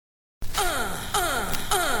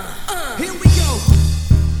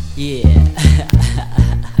Yeah.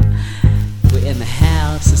 We're in the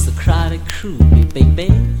house, it's the Crowded Crew,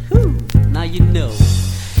 baby. Whoo. Now you know.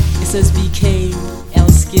 It's SBK, L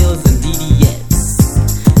Skills, and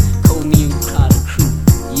DDS. Call me Crowded Crew.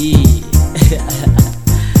 Yeah.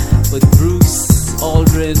 With Bruce,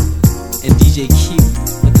 Aldrin, and DJ Q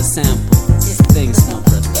with the samples. Thanks, my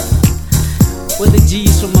brother. With the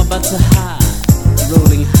G's from about to high,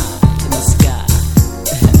 rolling high in the sky.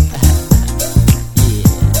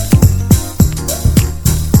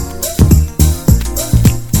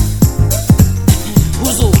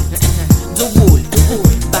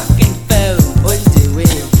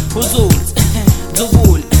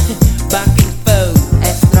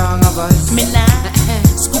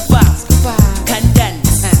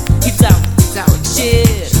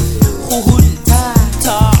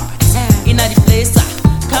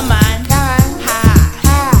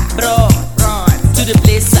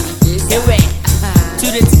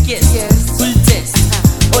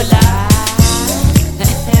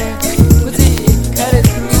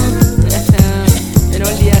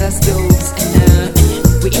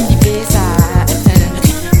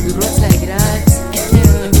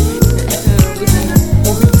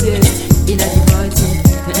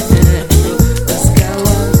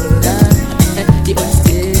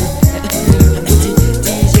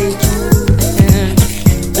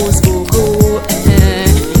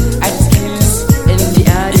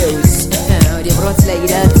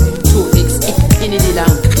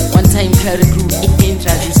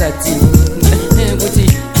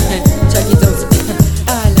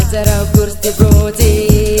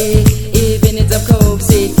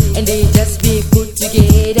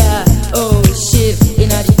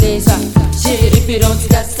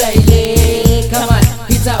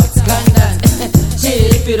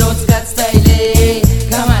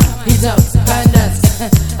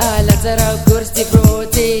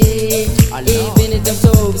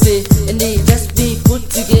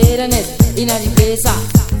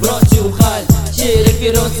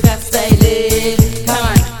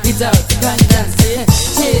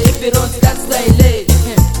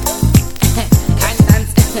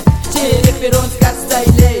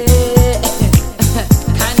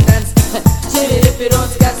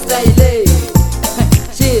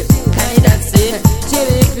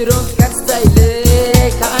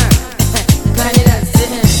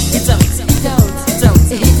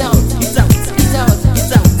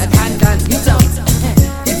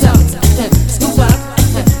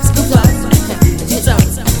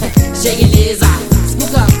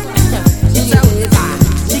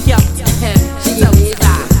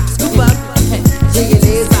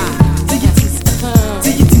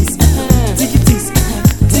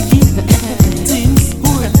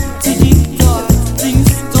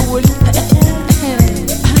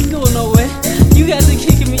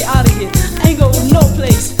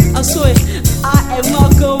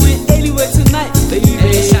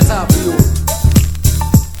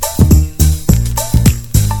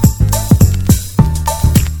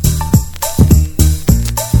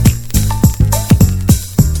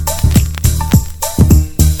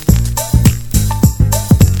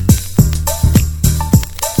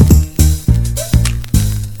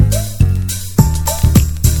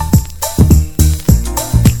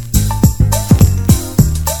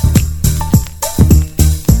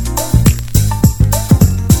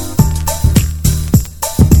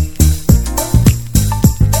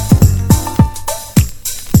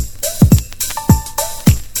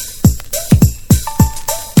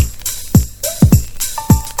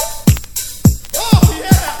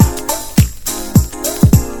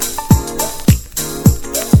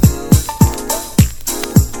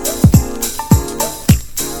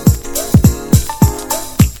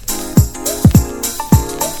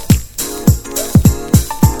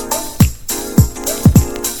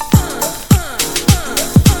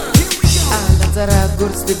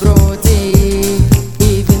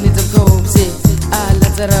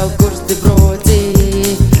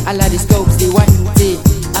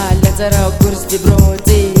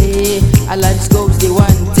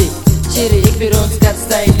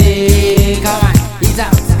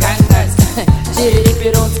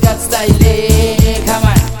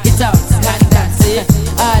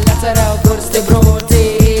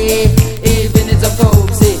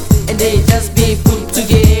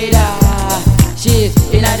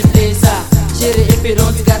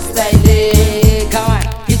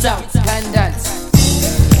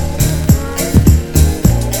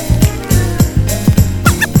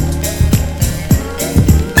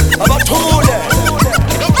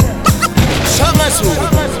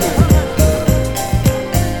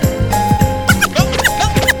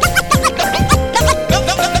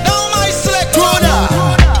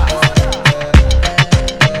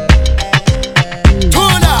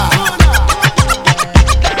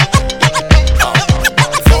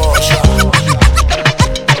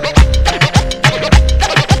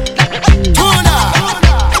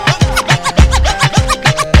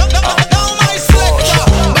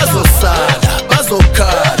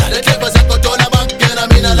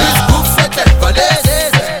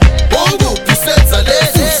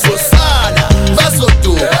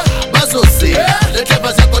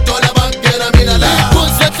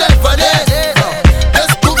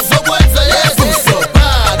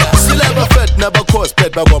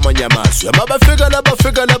 bayayenza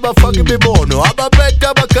babafika labafaka imibono ababeka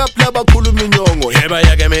abakapla abakhuluma inyongo yeba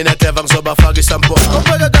yake mina teva ngizobafaka isampolo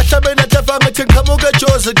ubeka kahle mina teva ngithi ngiqhamuke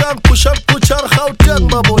ejozi kangiphusha kuchar Gauteng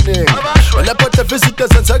babone lapho tevisite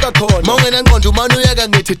senzeka khona mongena ngqondo umane uyeka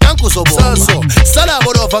ngithi danku uzobona saso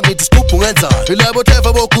salabo lova ngithi sigubhu ngenzani labo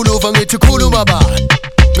teva bokhuluva ngithi khuluma bani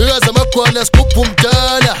Ngiyaza amakhwana sigubhu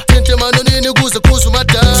umdala Thinte manonini kuze kuze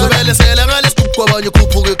umadala Sobelesela ngale sigubhu kwabanye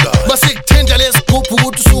ukhuphuka igama Masikuthinta lesigubhu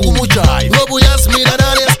ukuthi usuku umujayi Ngoba uyazi mina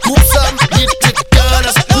nale sigubhu sami Ngithi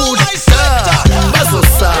kudala sikhulu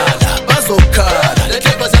Bazosala, bazokhala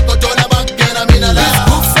Lehleba zakotona bangena mina la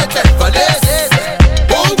Sigubhu sehleba lesi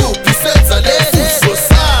Unguphi senza lesi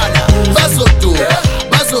Uzosala, bazoduka,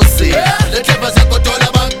 bazosila Lehleba zakotona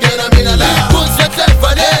bangena mina la Sigubhu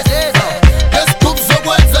sehleba lesi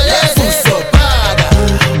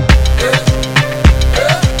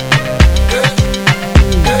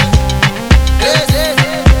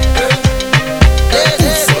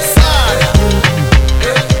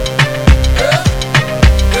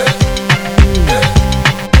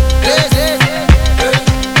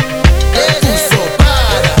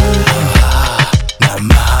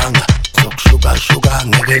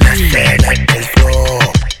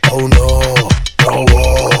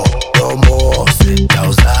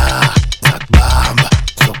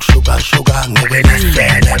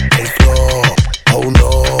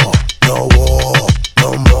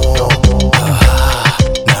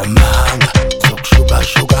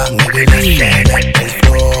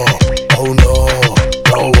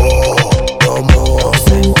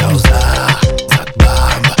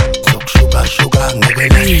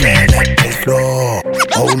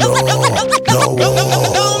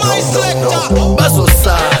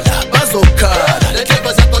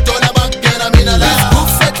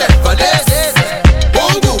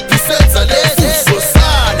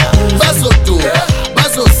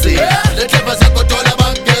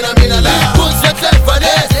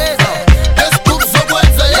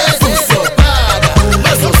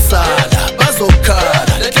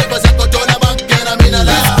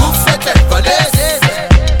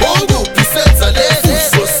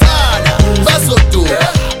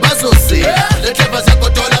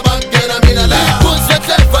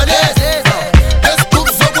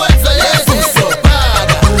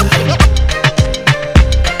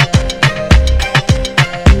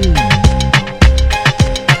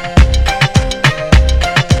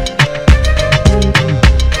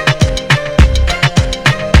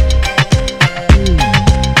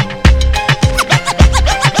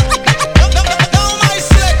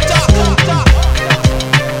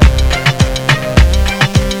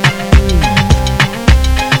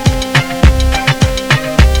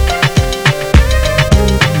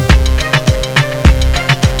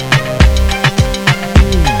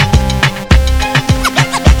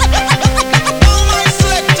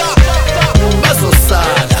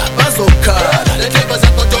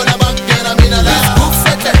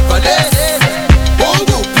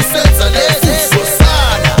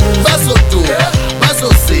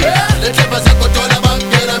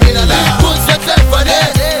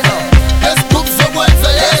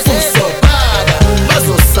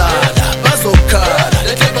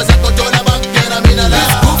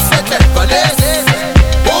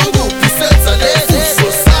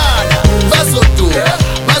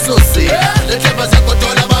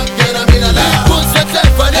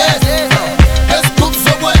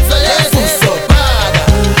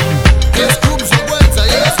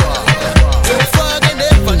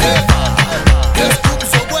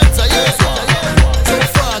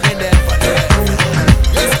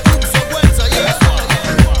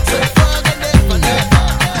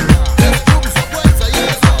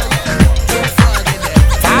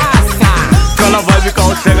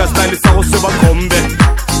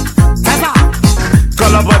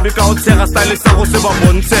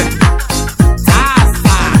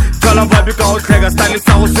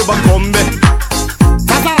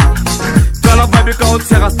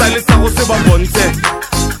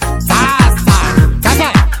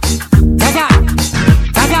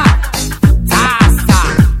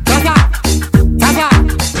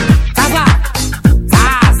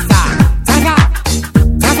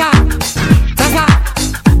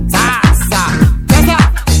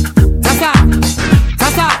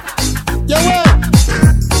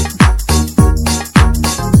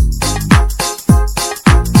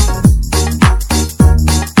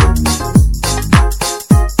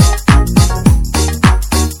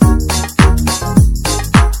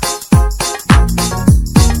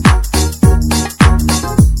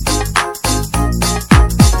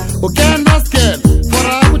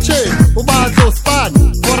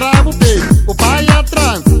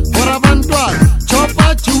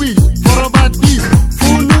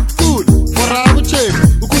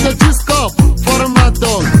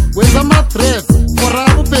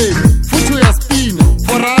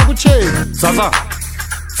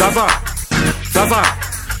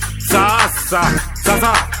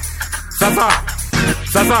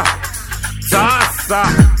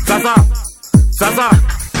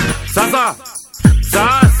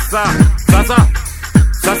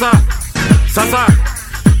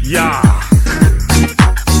Yeah.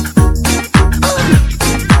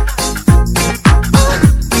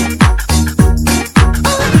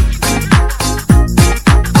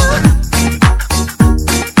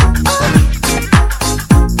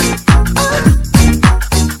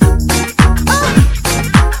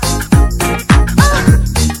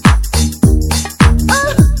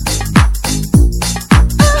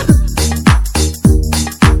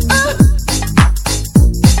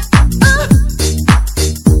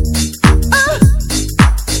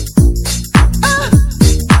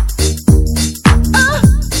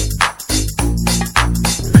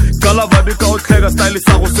 Kala vibe ka uthleka style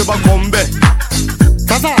sakho siba khombe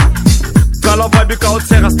Tata, Kala vibe ka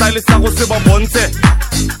uthleka style sakho siba bonse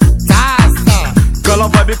tata, Kala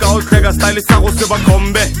vibe ka uthleka style sakho siba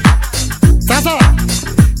khombe tata,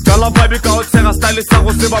 Kala vibe ka uthleka style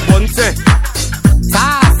sakho siba bonse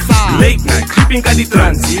tata. Late night, creeping ka di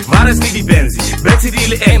transi, varas ni di benzi, Betsy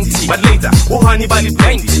di empty, but later, uhani bali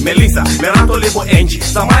blandy, Melissa, Lerato lebo Angie,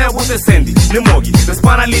 Samaya bute Sandy, Limogi, the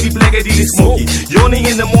spana lady black di smoky, yawning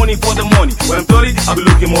in the morning for the money, when I'm 30, I'll be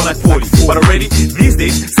looking more like 40, but already, these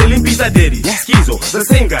days, selling pizza daddy, Schizo, the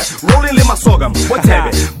same guy, rolling lima sogam, whatever,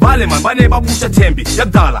 Baleman, Baneba Pusha Tembi,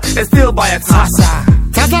 Yagdala, and still buy a tasa.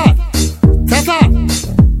 Tata, tata,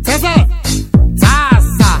 tata,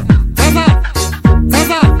 tasa, tata, tata,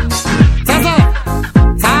 tata, tasa,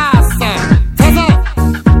 tata,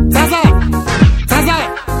 tata, tata,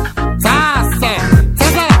 tasa,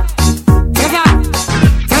 tata, tata,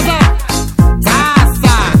 tata,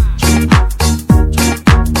 tasa.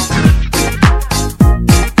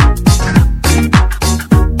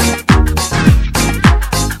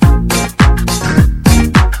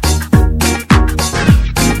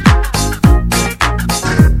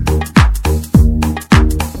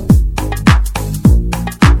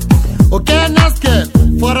 Naskel,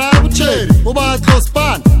 for our cherry, Uba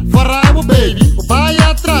Tospan, for our baby,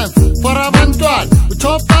 Ubaya trans, for our Antoine,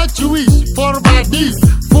 Uchopa Jewish, for Badis,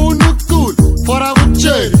 Funukul, for our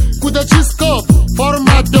cherry, Kudachisco, for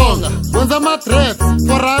Madonga, Wanzama Tref,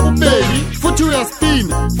 for our baby, Futua Spin,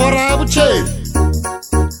 for our cherry.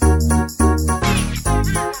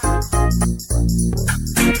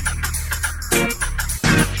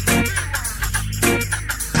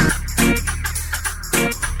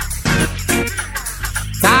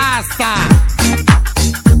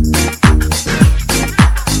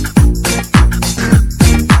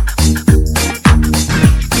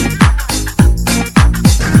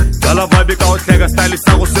 Kala vibe ka uthleka style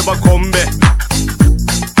sakho siba khombe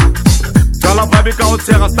Kala vibe ka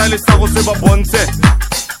uthleka style sakho siba bonse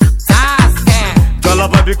Kala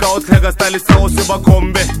vibe ka uthleka style sakho siba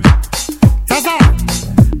khombe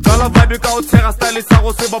Kala vibe ka uthleka style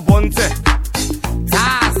sakho siba bonse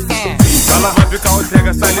Kala vibe ka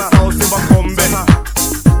uthleka style sakho siba khombe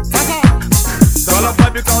Kala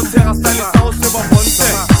vibe ka uthleka style sakho siba bonse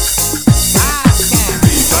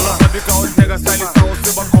Kala vibe ka uthleka style sakho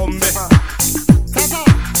siba khombe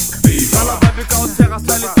Kala vibe ka uthleka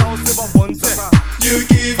style sakho siba bonse You're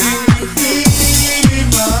giving me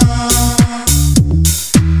fever.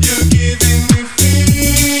 You're giving me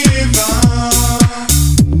fever.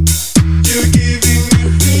 You're giving me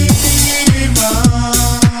fever.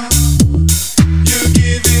 You're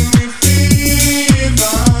giving me fever.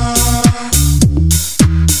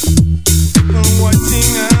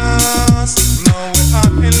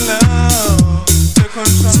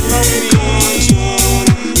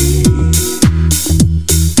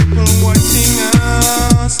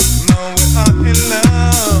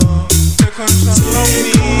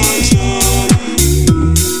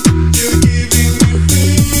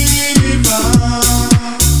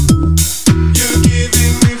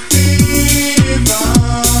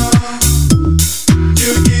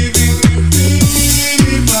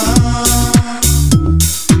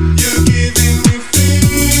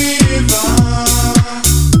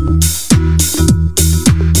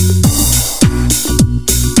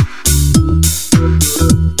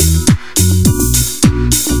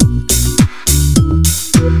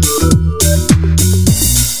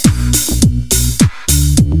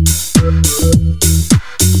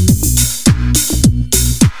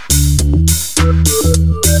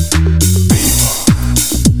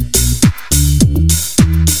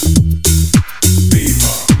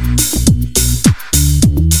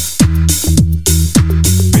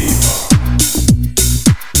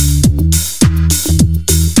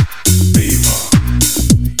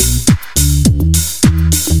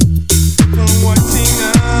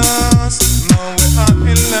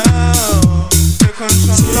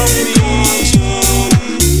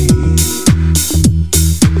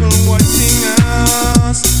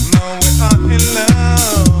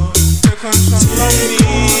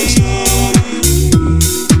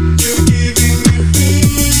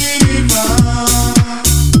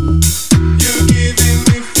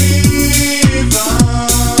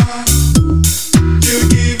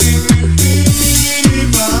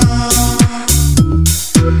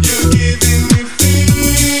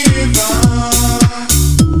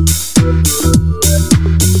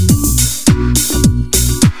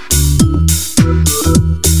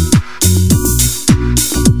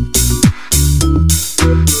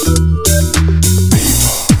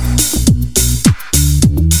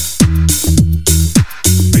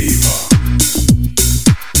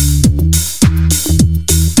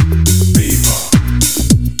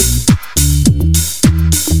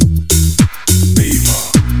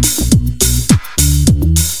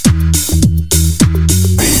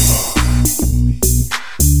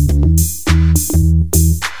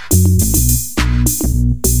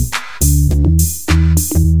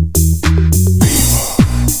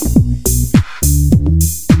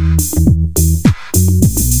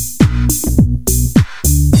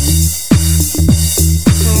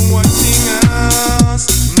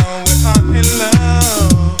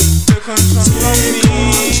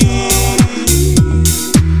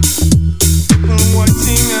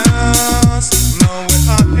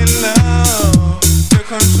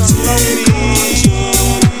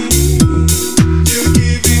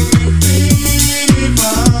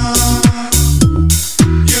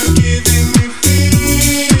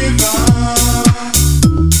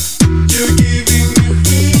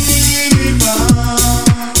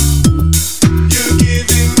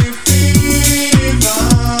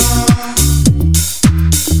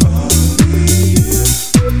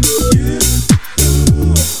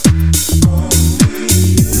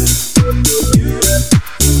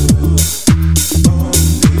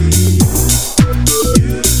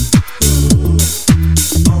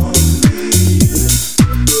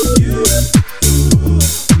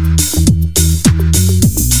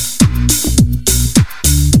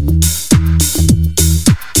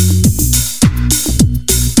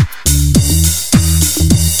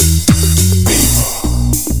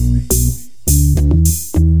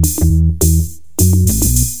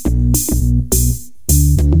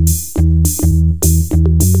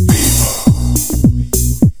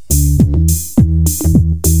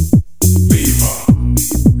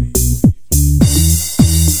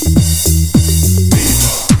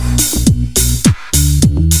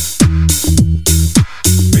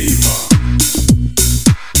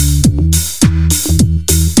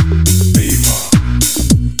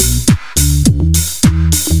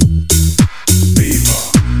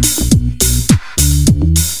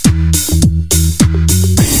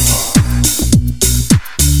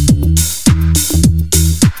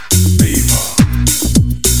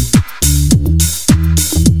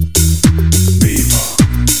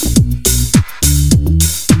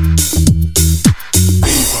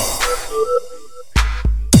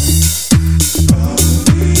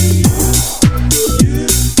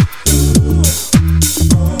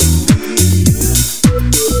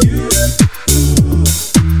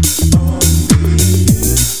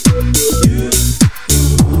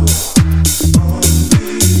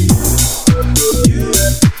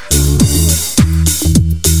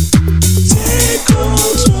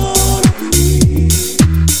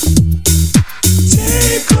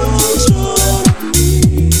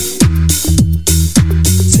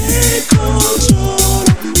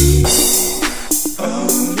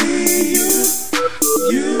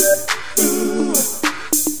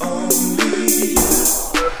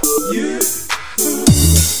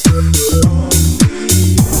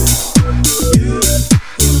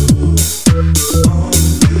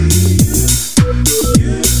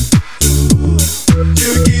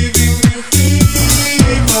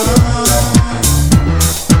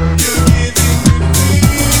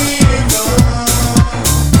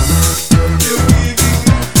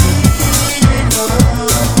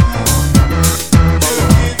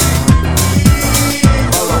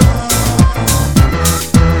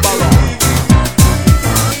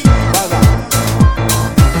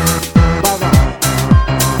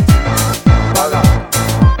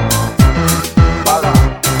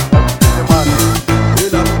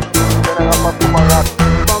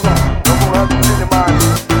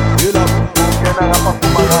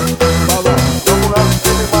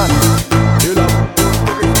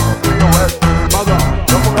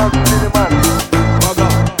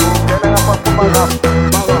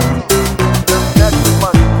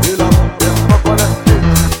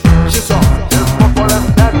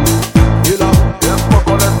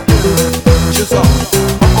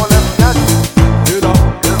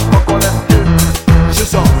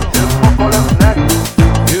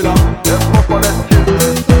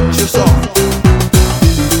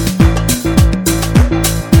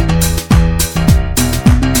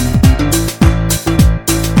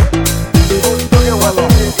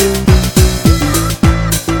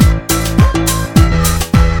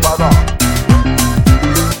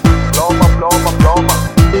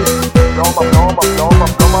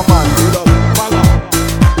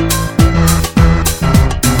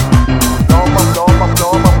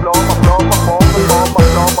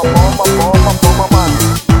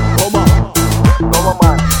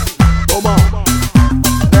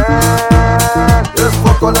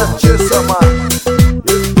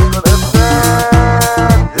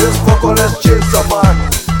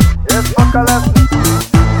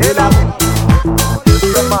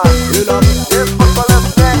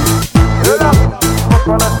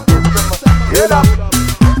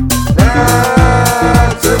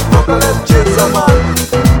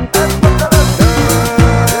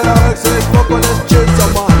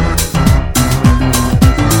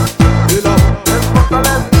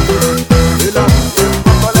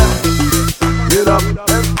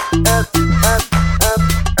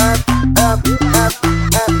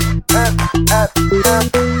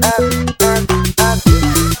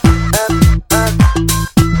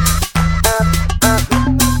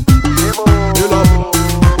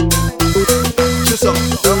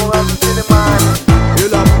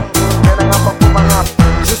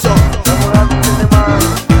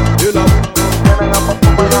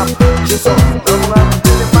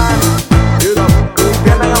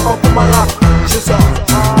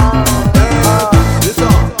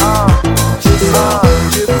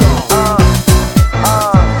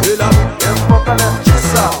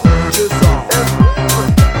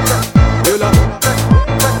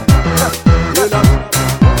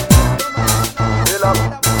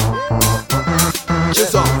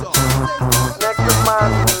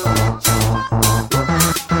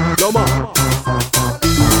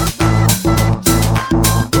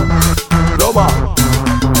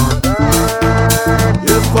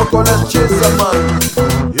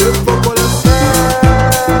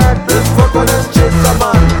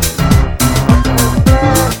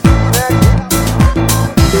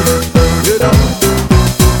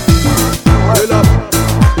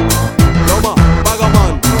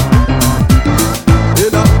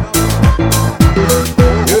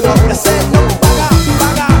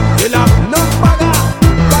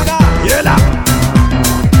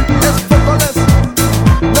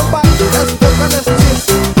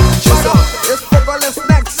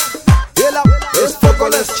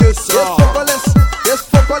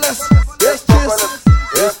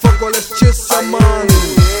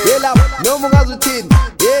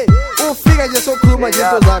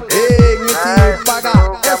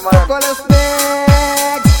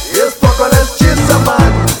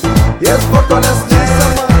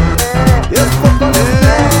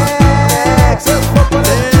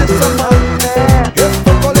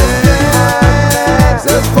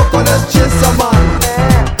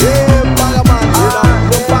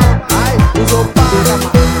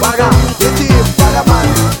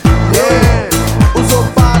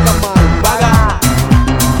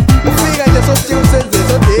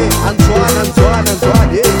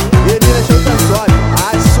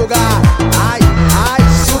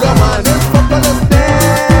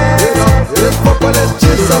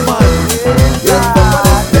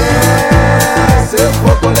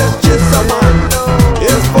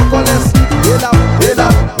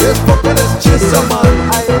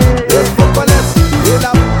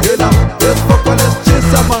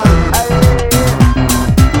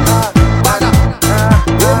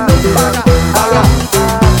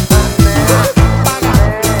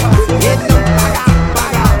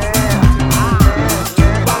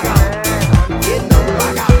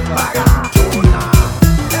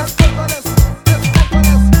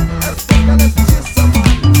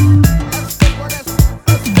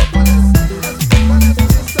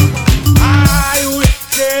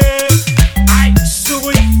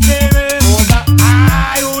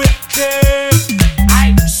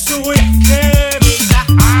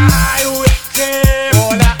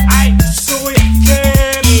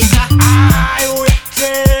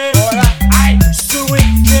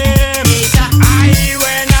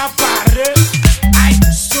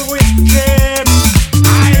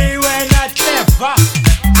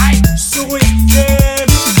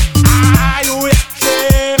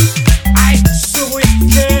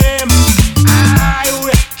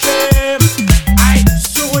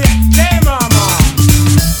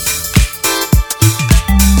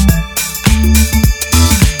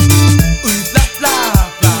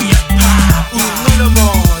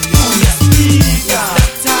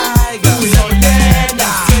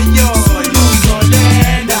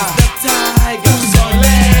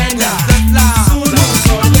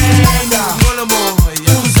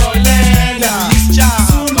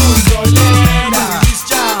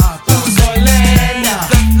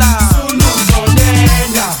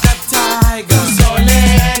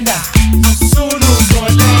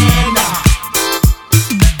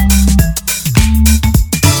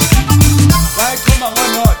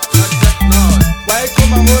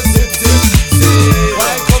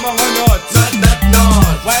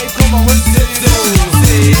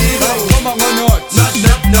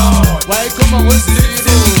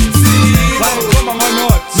 Why come on, why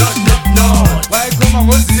not? Why come on,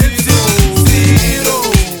 what's it?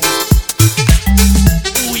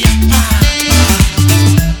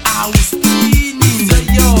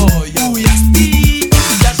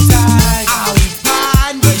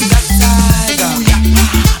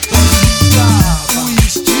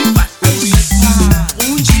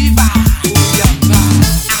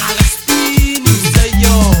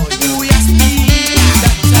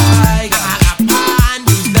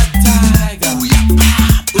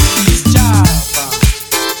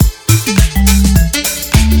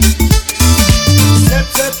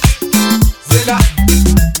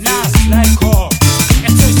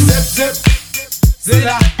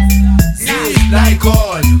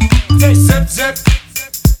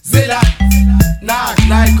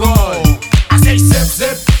 like on. I say zip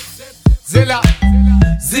zip, zilla,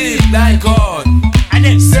 zip like on. And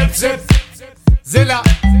then zip zip, zilla,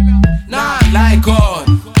 not like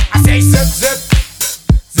on. I say zip zip,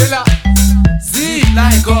 zilla, zip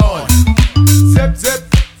like on. Zip zip,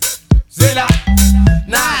 zilla,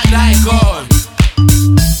 not like on.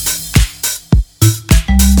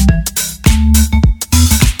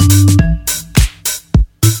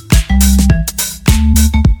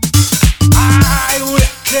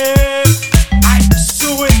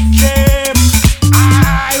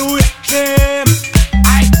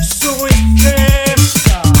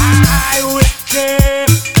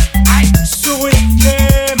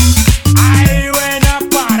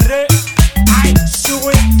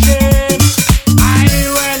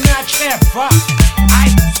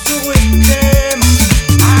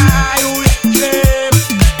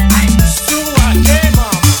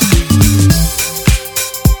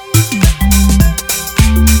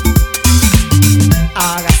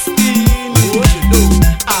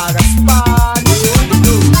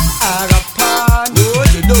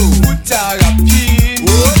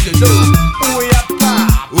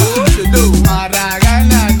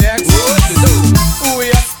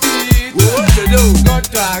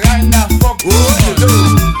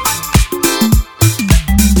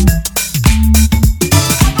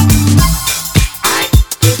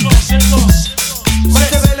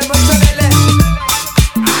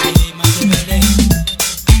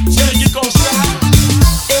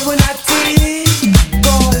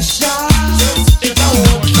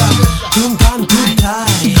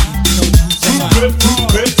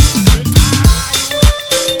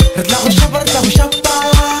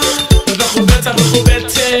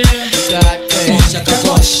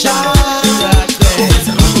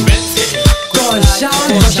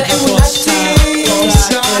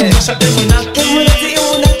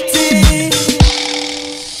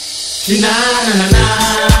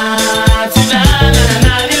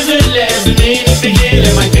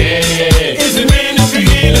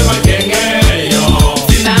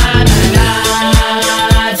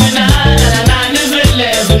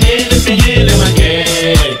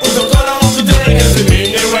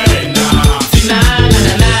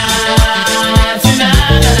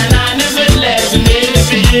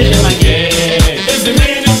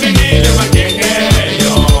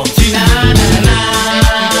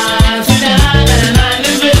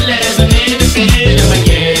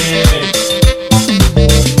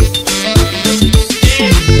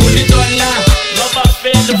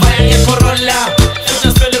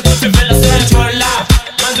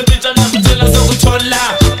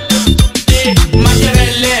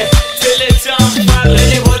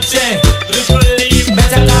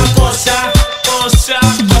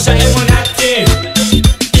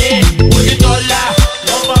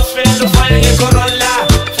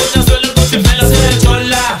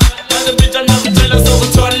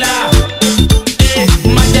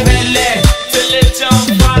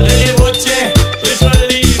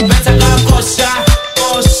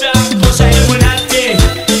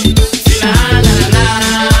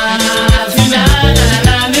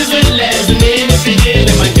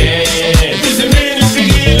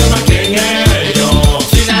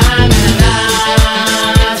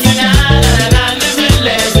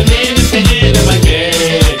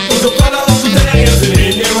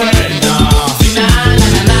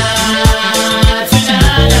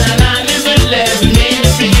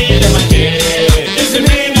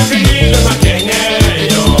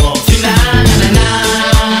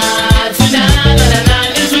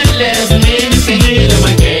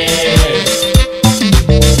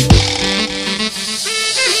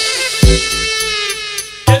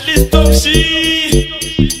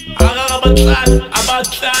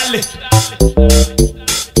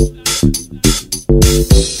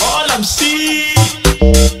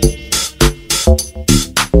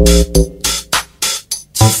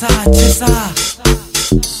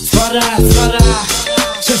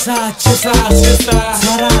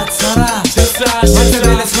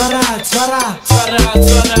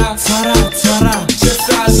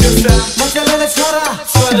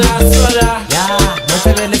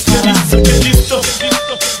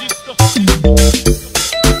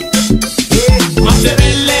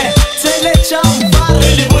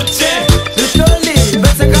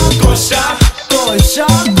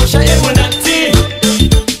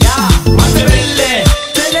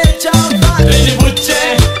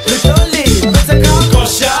 Ritoli,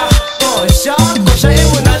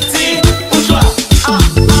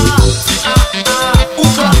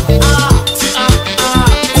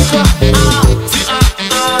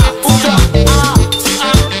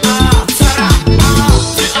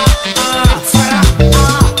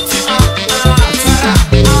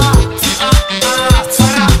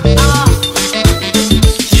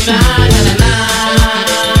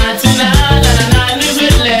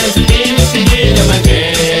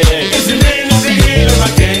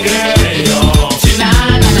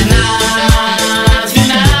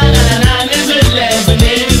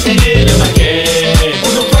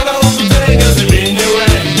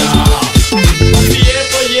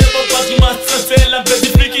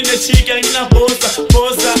 chica nginabosa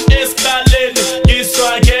bosa eskalele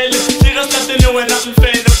ngiswakele fika silahleni wena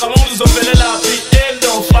mfene ngicabanga uzovela laphi end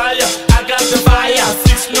of fire I got the fire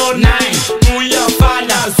 609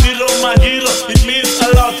 uyafana zero my hero it means a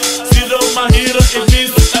lot zero my hero it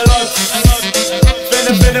means a lot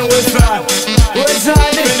fene westside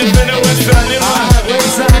fene westside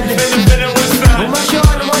fene westside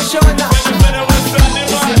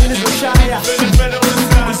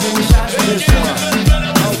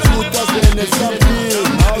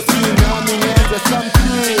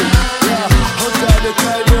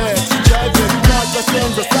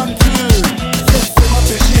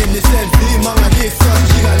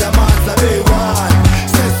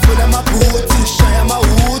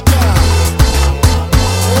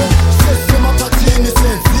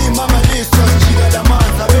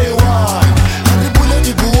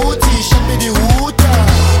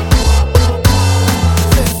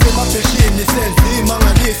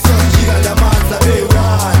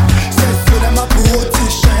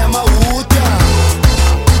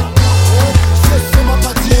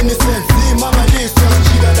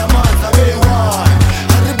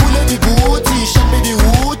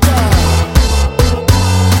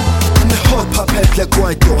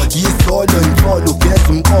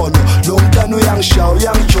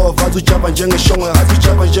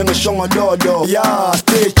Mashona Lolo ya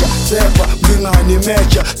stage sepa mingani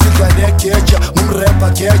mecha sidlale geja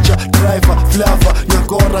ngumrapper geja driver flava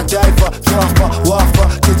nyakora diver wafa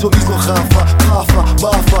ketho izohafa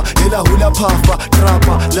bafa ela hula phafa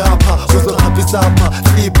trapa lapha uzohambisa apha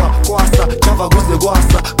sipa kwasa java kuze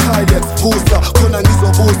kwasa Kylex vusa khona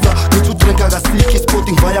ngizobusa ngithi drinka kasiki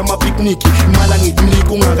sporting via ma picnic imala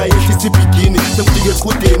ngikunika ungakayehlisa ibigini sengifike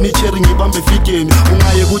eqhudeni cherry ngibambe fikeni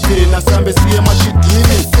ungaye kuthena sambe siye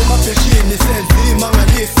emashidini semabheshini senzima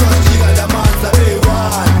ngalisa jika lamanza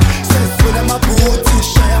beyi-1 sesifuna amabhuthi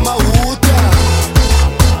shaya amawuta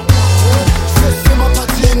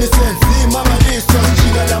sesemaphathini senzima ngalisa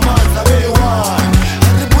jika lamanza beyi-1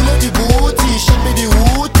 aribule dibhuthi shapeli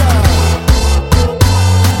wuta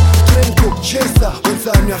chesa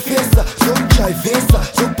wenzani yafesa zokujayivesa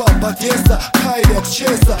zokubhabhathisa Kylex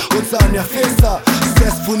chesa wenzani yafesa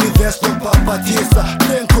sesifuna ivesi zokubhabhathisa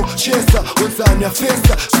Trenko chesa wenzani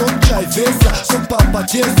yafesa zokujayivesa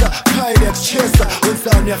zokubhabhathisa Kylex chesa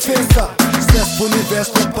wenzani yafesa sesifuna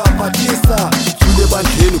ivesi zokubhabhathisa uthule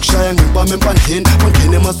bandleni ukushaya ngibame empandleni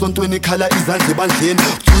bangene emasontweni ikhala izandla ebandleni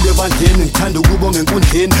uthule ebandleni ngithanda ukubonga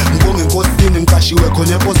enkundleni ngibonge enkosini ngiqashiwe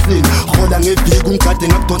khona eposini hola ngeviki ungigade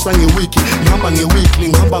ngakudonsa ngewiki ngihamba ngeweekly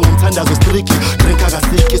ngihamba ngomthandazo strictly drinka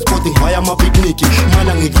kasiki sporting via ama-picnic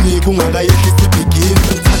mana ngikunika ungakayehlisa ibigini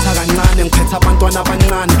ngithatha kancane ngiphetha abantwana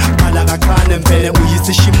abancane bhala kancane mvele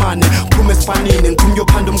uyisishimane phuma esifanini ngiphuma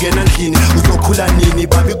uyophanda umngena endlini uzokhula nini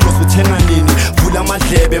babi gross uthenga nini vula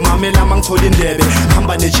amadlebe mamela mangithola indebe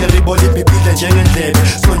hamba ne-cherry ball ibhibhidle njengendlebe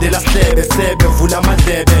sondela sihlebe sebe vula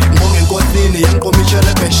amadlebe ngibonge enkosini yangiqoma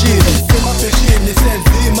icherebheshini semabheshini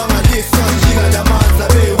senzima ngalisa jika lamanza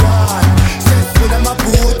beyi-1 sesifuna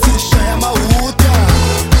amabhuthi shaya amawuta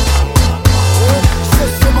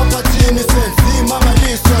sesemaphathini senzima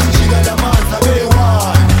ngalisa jika lamanza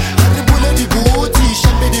beyi-1 aribule dibhuthi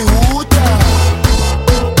shapeli wuta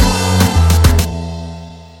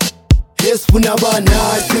sifuna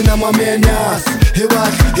abanayi senamamenas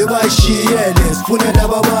ebayishiyele sifuna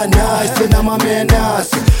laba abanayi senamamenas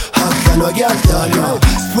akudlalwa kuyadlalwa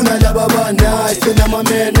sifuna laba abanayi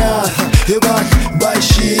senamamenas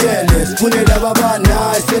ebayishiyele sifuna laba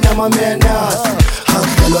abanayi senamamenas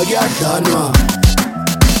akudlalwa kuyadlalwa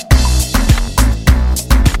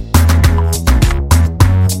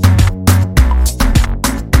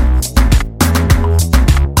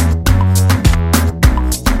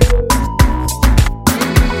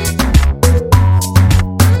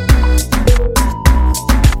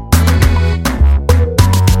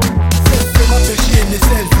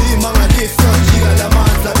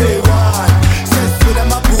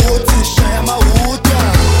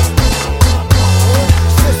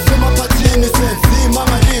Sesema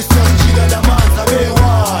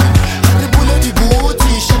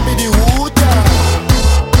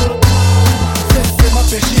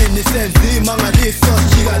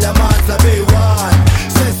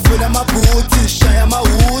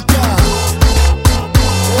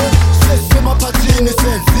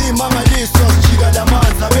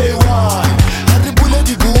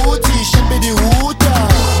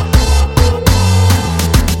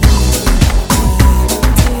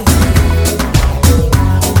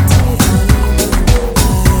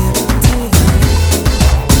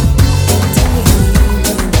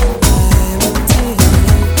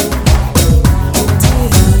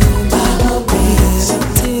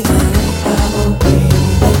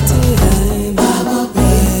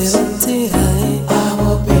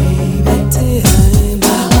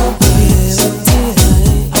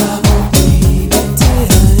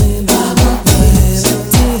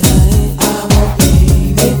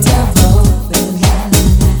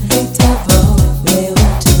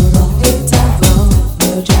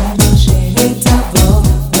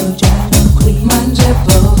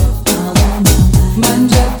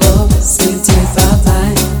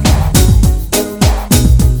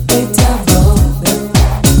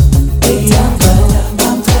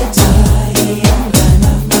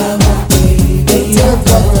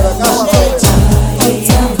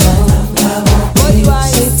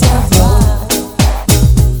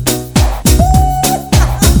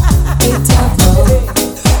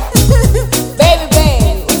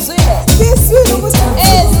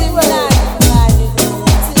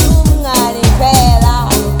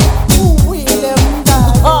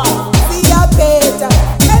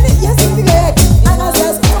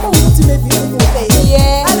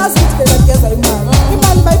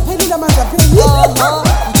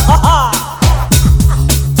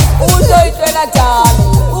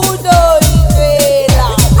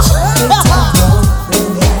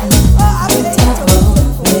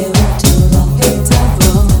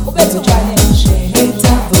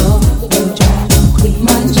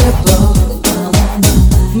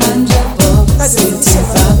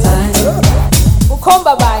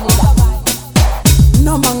Khomba bani la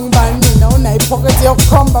noma ngibani mina unayipocket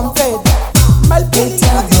yokukhomba mfethu maliphethe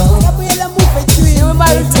yabuyela muve twini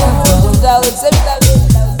wemaluthenga ndawo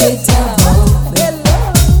semhlabeni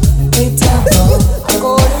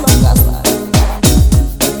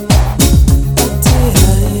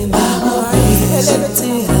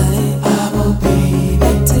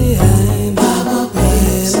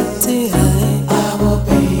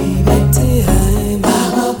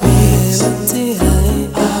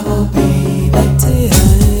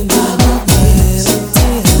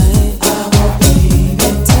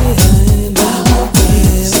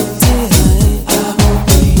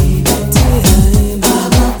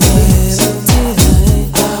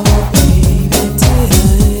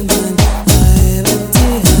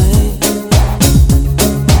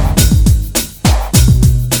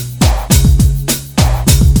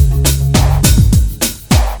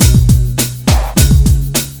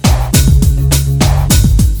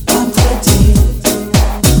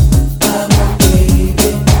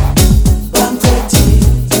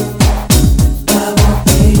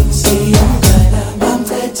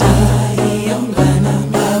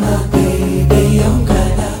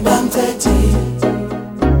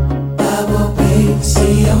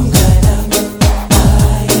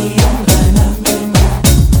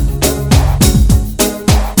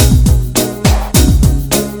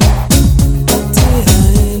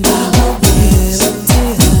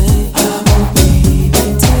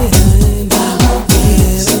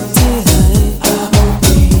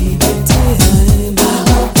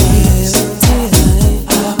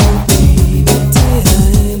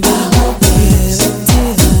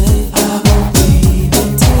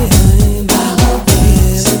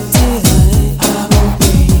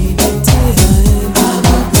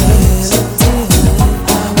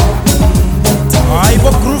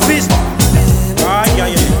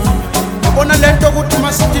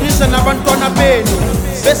nabantwana benu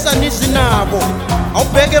besanisi nabo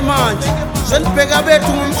awubheke manje senibheka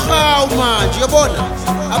bethu ngomhawu manje yabona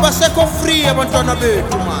abasekho free abantwana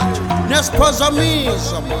bethu manje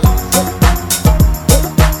nesiphazamisa manje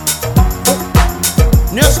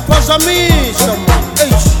nesiphazamisa manje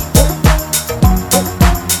eish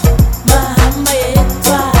mahamba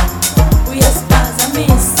yedwa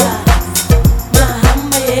uyasiphazamisa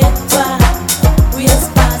mahamba yedwa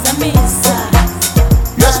uyasiphazamisa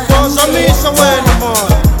uyasiphazamisa wena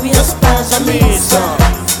manje uyasiphazamisa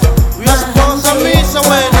uyasiphazamisa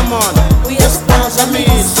wena manje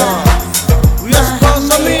uyasiphazamisa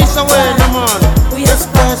uyasiphazamisa wena manje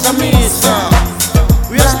uyasiphazamisa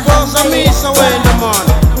uyasiphazamisa wena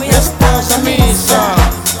manje uyasiphazamisa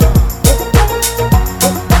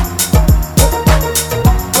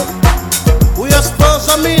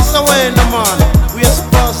uyasiphazamisa wena manje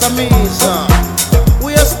uyasiphazamisa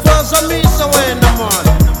uyasiphazamisa wena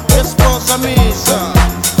manje uyasiphazamisa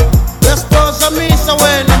uyasiphazamisa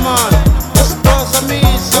wena manje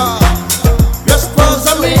uyasiphazamisa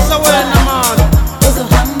uyasiphazamisa wena manje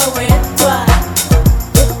uzohamba wedwa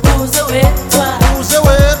uze wedwa uze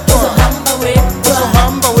wedwa uzohamba wedwa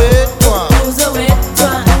uzohamba wedwa uze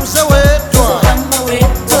wedwa uze wedwa uzohamba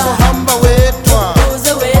wedwa uzohamba wedwa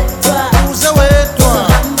uze wedwa uze wedwa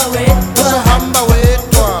uzohamba wedwa uzohamba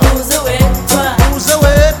wedwa uze wedwa uze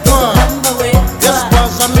wedwa uzohamba wedwa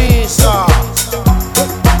uyasiphazamisa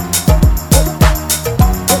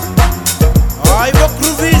hayi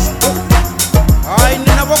bogroovies hayi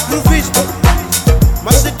nina bogroovies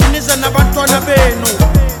masitinize nabantwana benu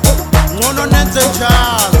ngcono nenze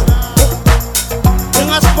njalo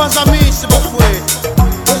ningasiphazamisi bafowethu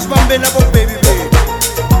sizibambele abobebi bethu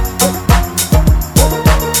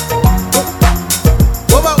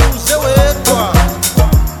ngoba uze wedwa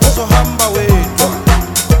uzohamba wedwa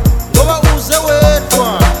ngoba uze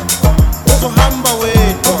wedwa uzohamba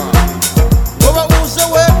wedwa ngoba uze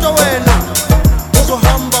wedwa wena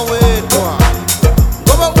uzohamba wedwa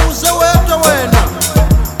ngoba uze wedwa wena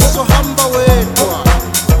uzohamba wedwa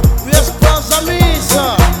uyasiphazamisa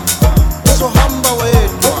uzohamba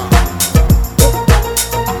wedwa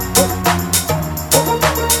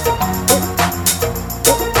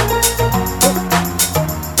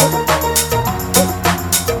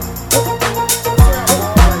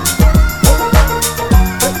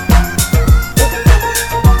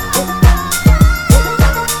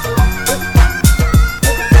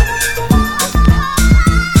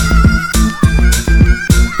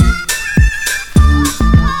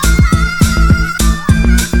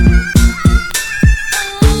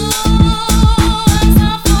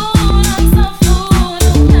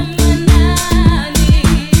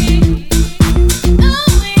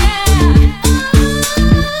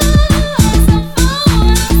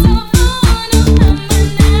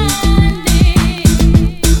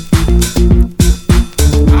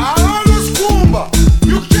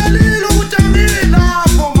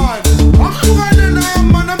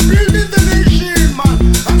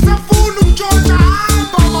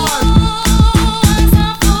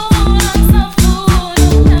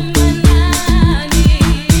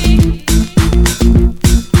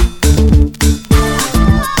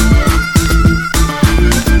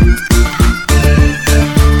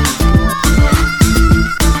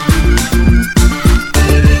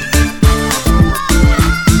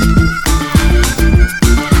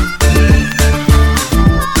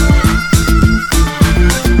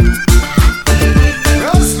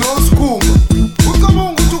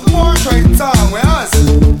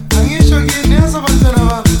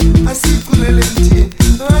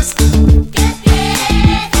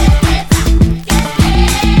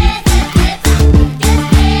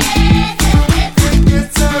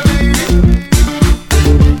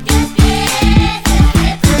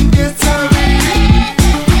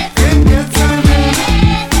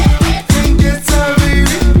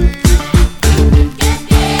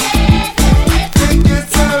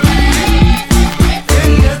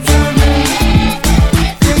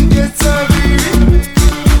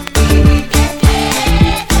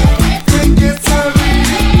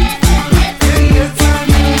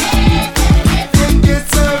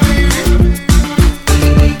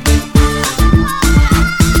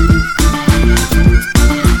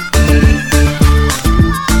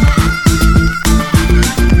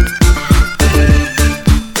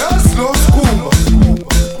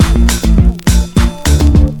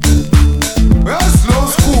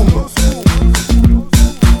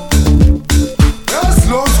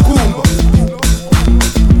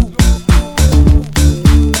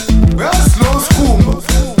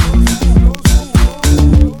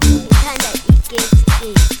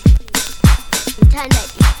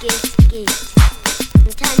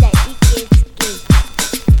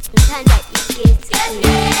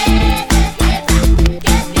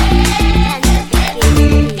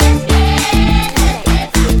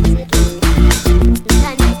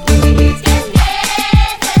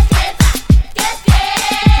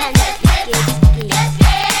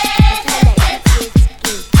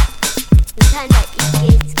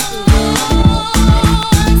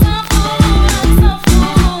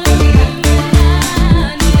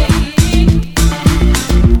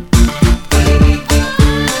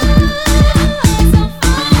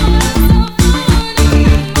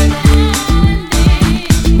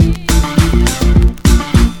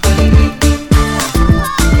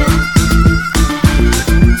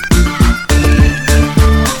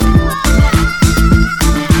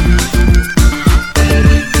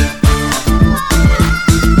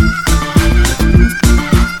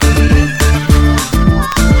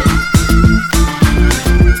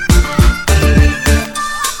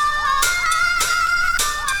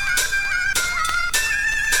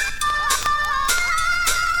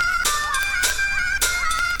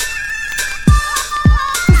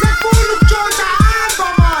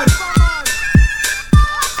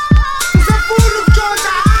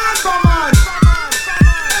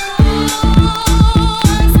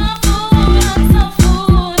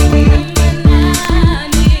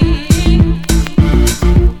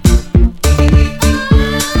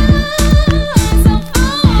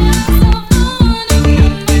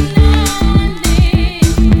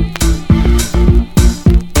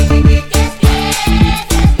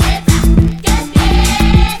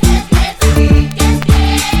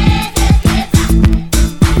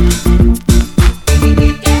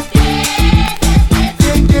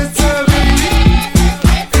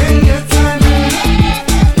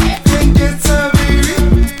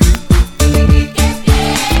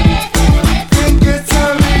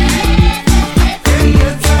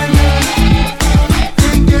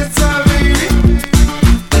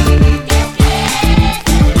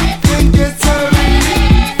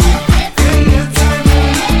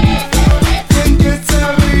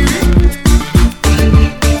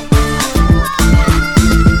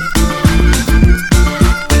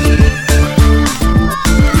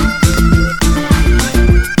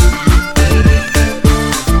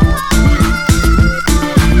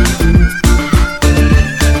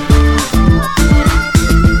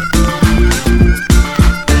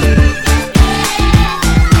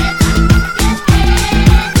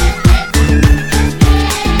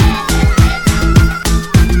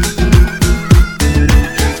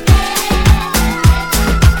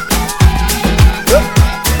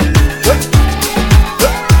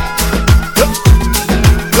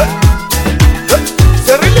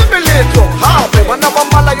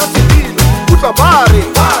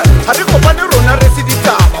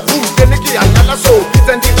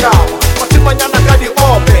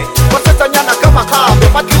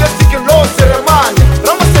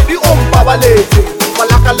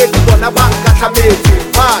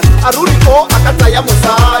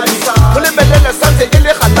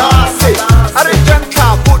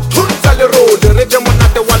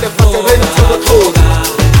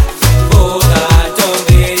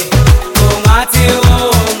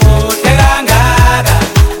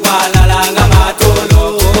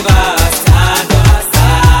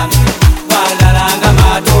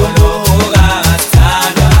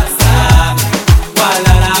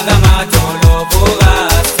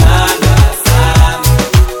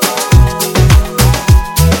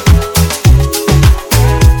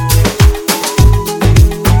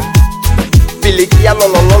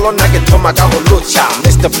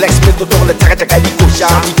Mr. Blacksmith utoro le taka di kusha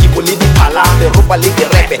Mikipo le di pala, le ropa le di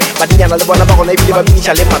repe Badinyana le bona bagona ibile ba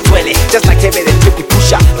minisha le matwele Just like Kevin and Tippy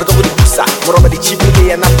Pusha Rotogo di kusa, moroba di chipi le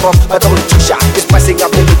yana prof Batogo di tusha, is passing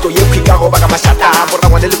up le luto Ye kwika roba ka mashata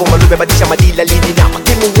Borangwa le bomba lube badisha madila le di nama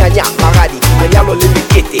Kimi nyanya maradi, nyanyalo le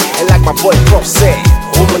mikete And like my boy Prof say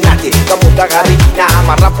Homonate, kamuta garigina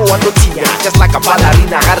Marapo wando tina, just like a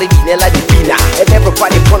ballerina Garigine la di pina And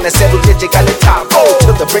everybody pone seru teche kale tapo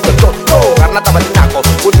Till the break of dawn, go Garnata badinako,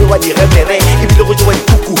 unu wa di remere Ibile go jowa di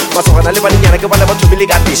kuku Masokana le badinyana ke bala batho bile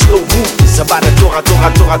gati slow move Sabana tora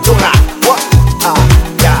What? Ah,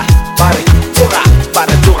 yeah, bari tora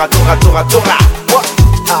Bana tora What?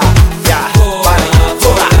 Ah, yeah, bari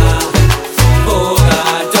tora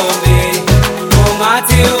Tombe,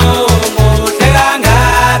 Omati Omo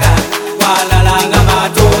Terangada Walalanga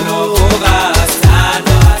matolo Oga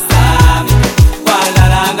Sando Asami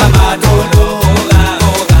Walalanga matolo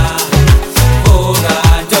Oga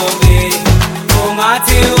Tombe,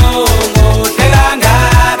 Omati Omo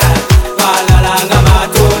Terangada Walalanga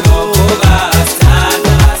matolo Oga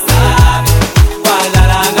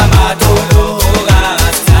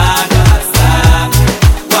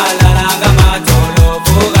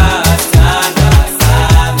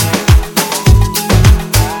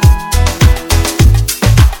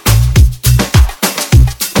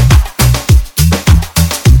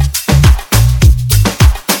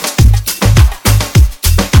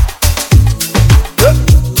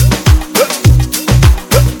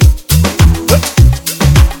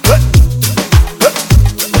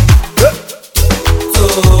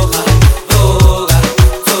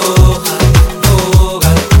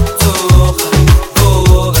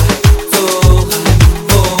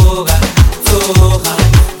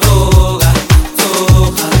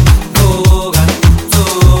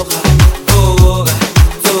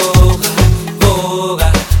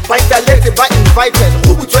invited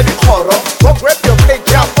go butswe dikgoro go grab your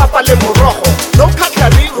plate ya papa le morogo no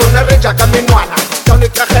cutlery rona re jaka menwana tone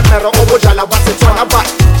ka gemero o bojala ba setswana but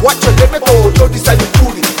watch your limit o tlo disa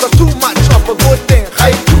dipudi cause too much of a good thing ga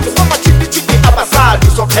e thuti go machiti abasadi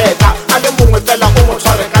so pheta a le mongwe fela o mo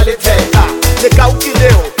tshware ka letheka le ka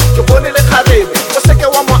ukileo ke bone le kgarebe o seke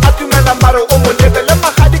wa mo atumela mare o mo lebele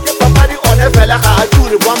magadi ke papadi one fela ga a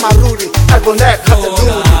turi bwa maruri a bone ka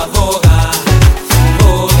turi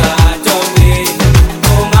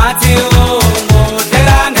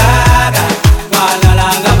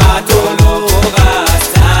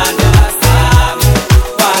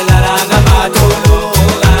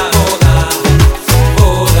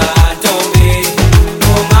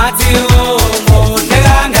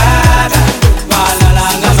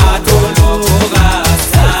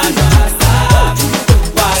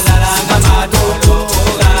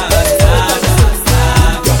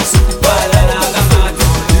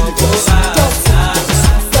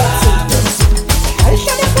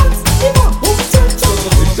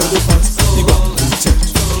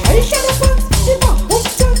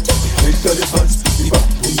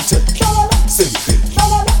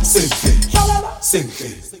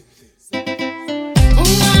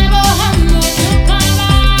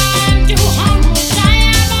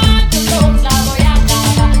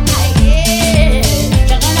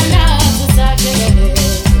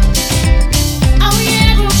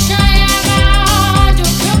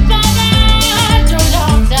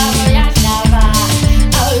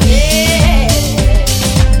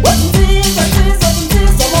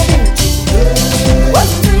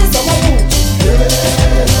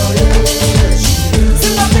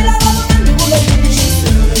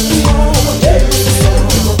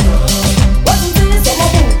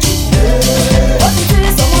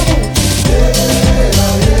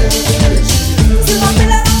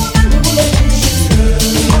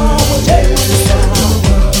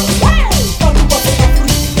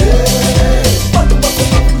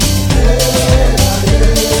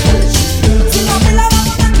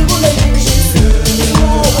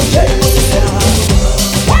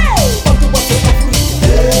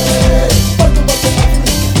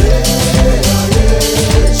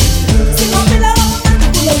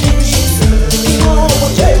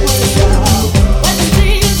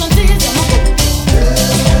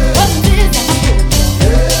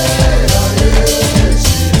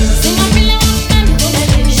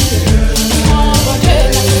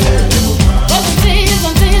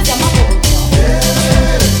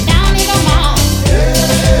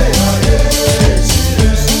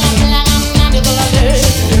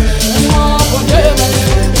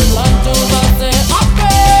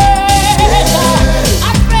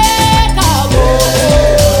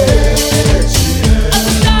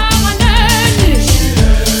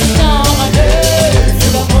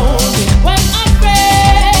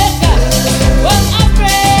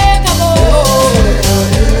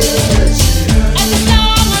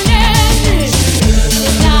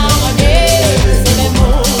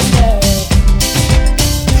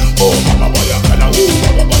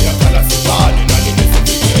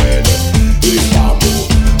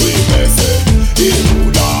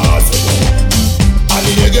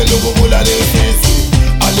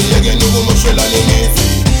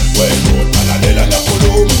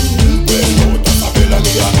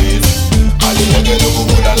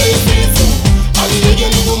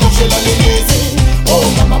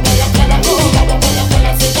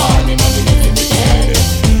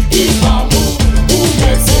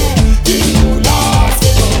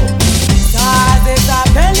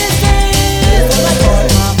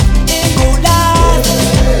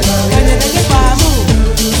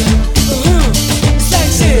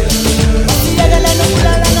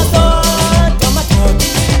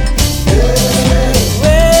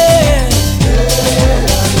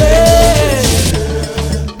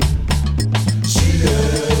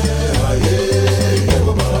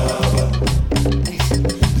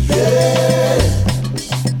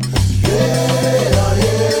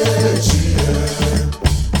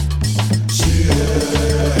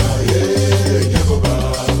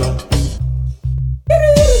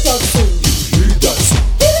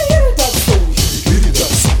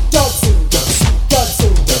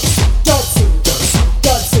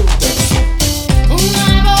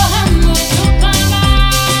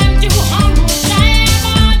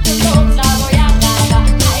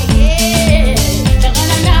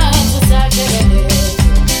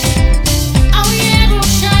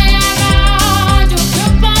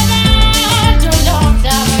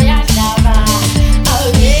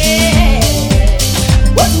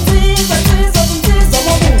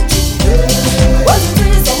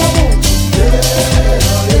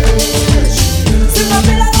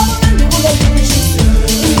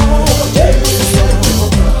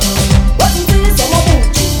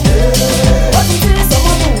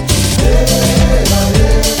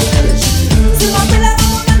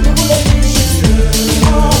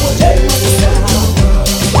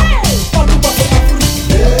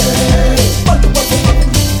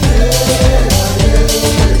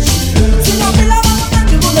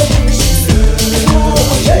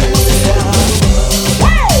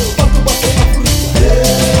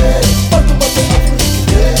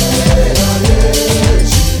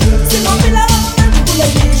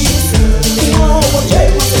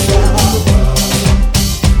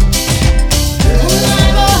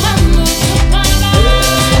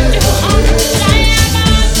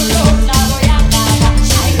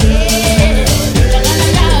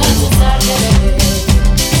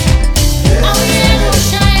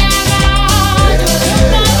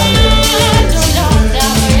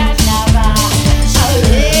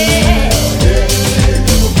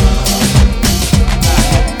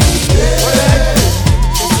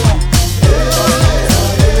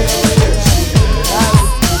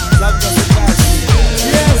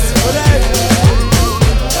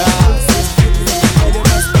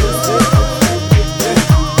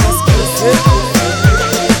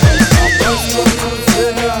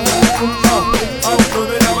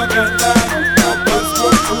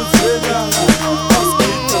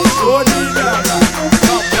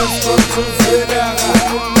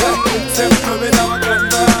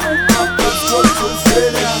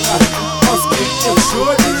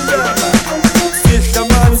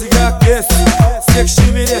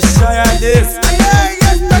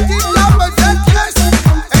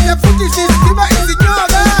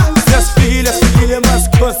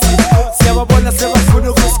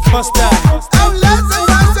Buster.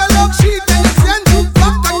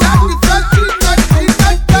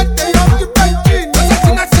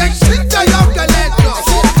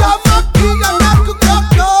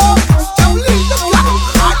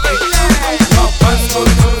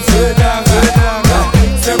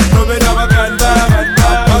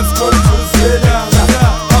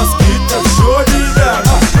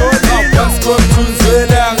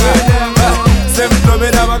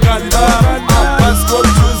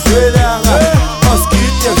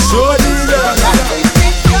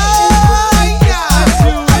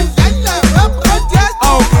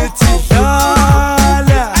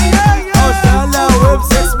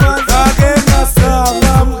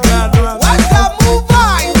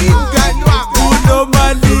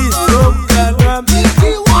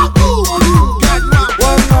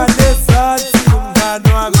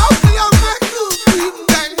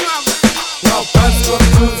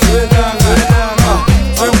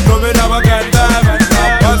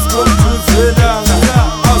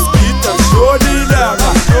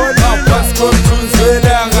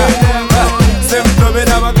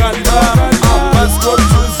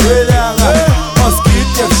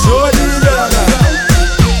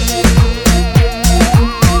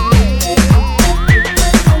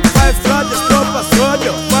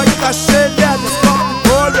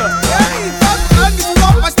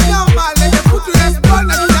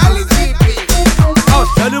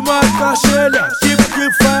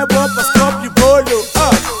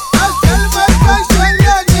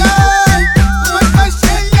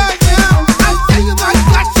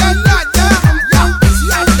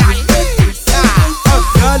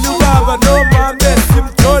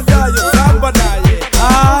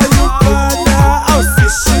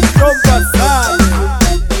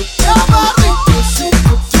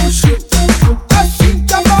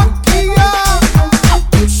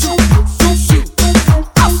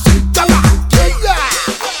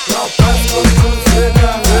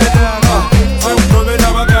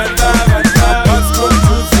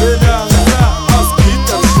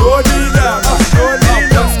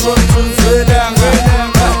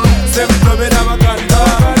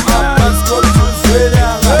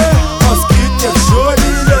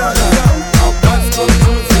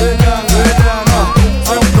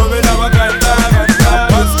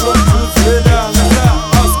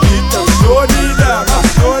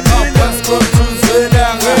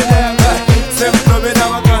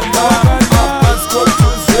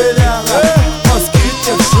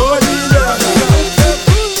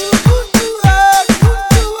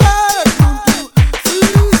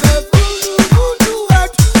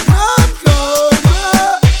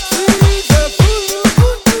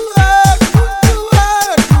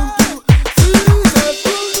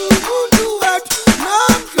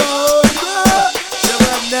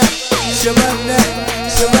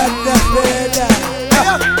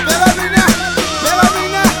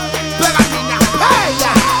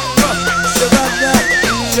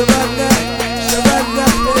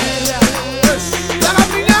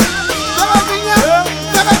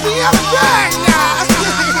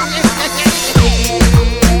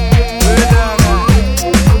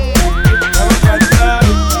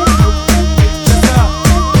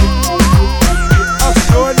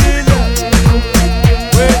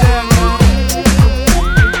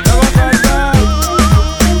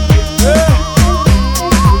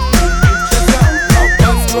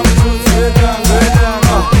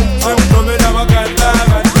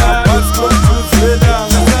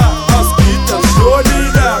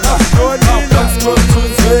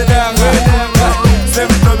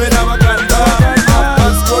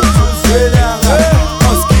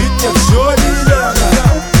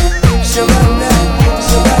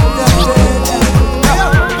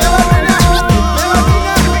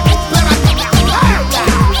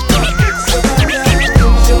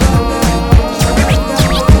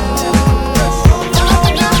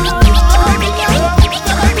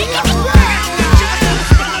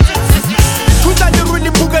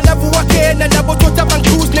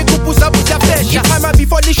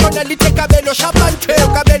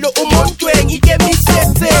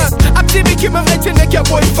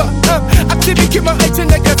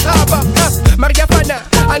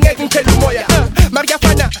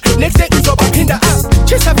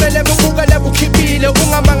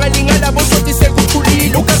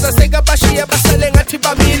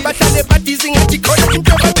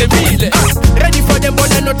 Ready for them, but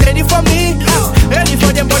they're not ready for me. Ready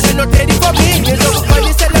for them, but they're not ready for me.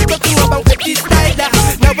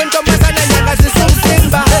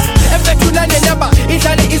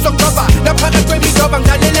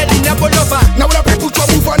 Now la people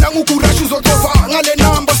trouble for now, who could rush you so far. Ngale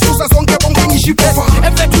number, susa sonke bonge nishipova.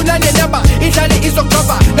 efethula nenamba idlale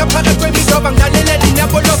izogcoba naphakathi kwemidoba ngalela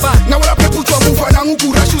ninabolova nawe lapha ephutshwa muva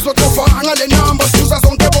nangukurasha uzotofa ngale namba sizuza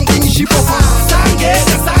zonke bonke ngishipofa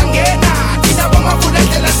sangena thina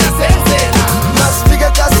bomafulendlela siyasenzela masifike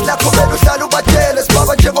kasi lakho vele uhlala ubatele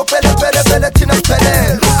sibaba njengopelepele thina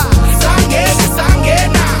siphelele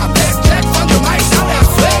sangena blackjack on the mic now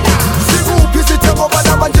uyaswela sikuphi sithe ngoba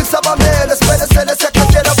namanje kusabamele sivele sele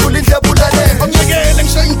sekhatlela vula indlebulane angiyekele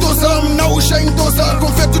ngishaye into zami nawe ushaye into zakho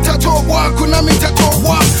mfethu uthatha okwakho nami ngithatha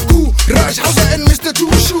okwakho Rush Hauser and Mr.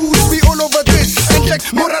 Two Shoes we all over this and like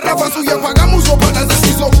Moraravas uyavakama uzobhalaza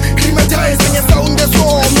sizo climatize ngesound eso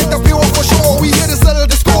make the feel for sure we here to settle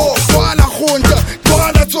the score twala khonta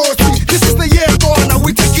twala tsotsi this is the year gonna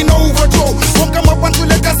we taking over Joe wonke amabantu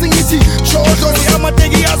lekasi ngithi shodo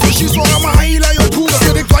amateki azoshiswa ngamahayila yophuka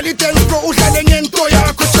sirigcwala dance bro udlale ngento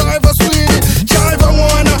yakho driver sweet driver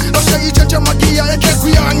ngwana ashaye ichacha magia ekhe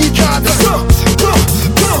kuyangikhatha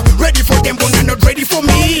ready for them but not ready for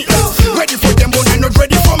me ready for them but not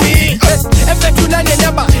ready for me efethula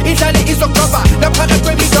nenamba idlale izogcoba naphakathi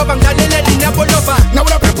kwemidoba ngalela ninabolova nawe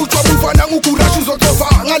lapha ephutshwa muva nangukurasha uzotofa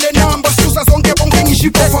ngale namba sizuza zonke bonke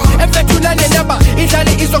ngishipofa efethula nenamba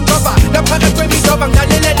idlale izogcoba naphakathi kwemidoba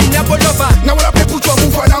ngalela ninabolova nawe lapha ephutshwa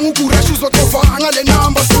muva nangukurasha uzotofa ngale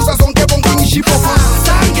namba sizuza zonke bonke ngishipofa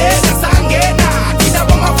sangena thina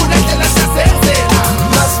bomafulendlela siyasenzela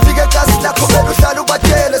masifike kasi lakho vele uhlala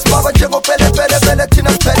ubatele sibaba njengopelepele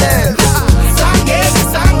thina siphelele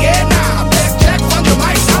sangena blackjack on the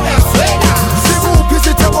mic now uyaswela sikuphi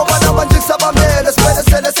sithe ngoba namanje kusabamele sivele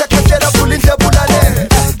sele sekhatlela vula indlebulane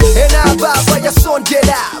enababa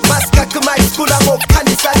yasondela masikakhe mayiskhula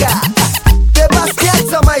ngokukhandisa-ka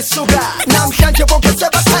bebasiyatha mayisuka namhlanje bonke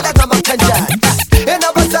sebakhala ngamakhanjana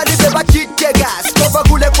enabazali bebadideka sikova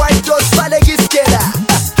kule kwaito sibaleka isikela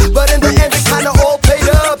but in the end it kinda all paid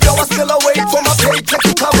up yo I still await for my paycheck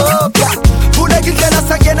to come up vuleka indlela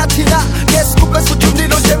sangena thina ngesikuphe suthi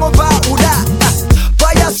umlilo njengoba ula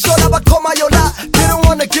bayasola bakhomayo la didn't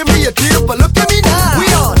wanna give me a deal but look at me now we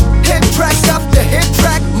on hit track after hit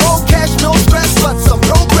track more cash no stress but some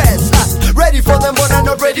progress ready for them but I'm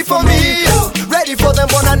not ready for me ready for them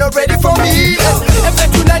but I'm not ready for me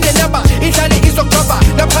efethula nenamba idlale izogcoba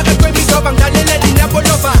naphakathi kwemidoba ngalela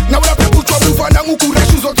ninabolova nawe lapha ephutshwa muva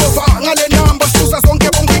nangukurasha uzotofa ngale namba sizuza zonke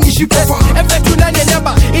bonke ngishipofa efethula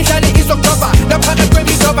nenamba idlale izogcoba naphakathi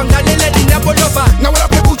kwemidoba ngalela ninabolova nawe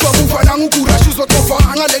lapha ephutshwa muva nangukurasha uzotofa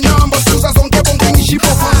ngale namba sizuza zonke bonke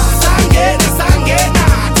ngishipofa sangena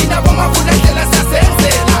thina bomafulendlela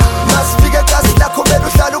siyasenzela masifike kasi lakho vele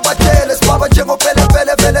uhlala ubatele sibaba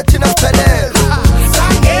njengopelepele thina siphelele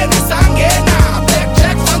sangena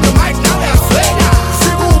blackjack on the mic now uyaswela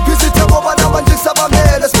sikuphi sithe ngoba namanje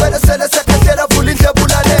kusabamele sivele sele sekhatlela vula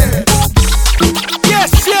indlebulane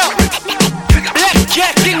yes yeah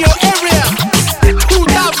blackjack in your area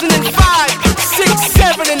 2005 6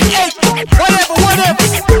 7 and 8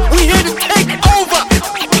 whatever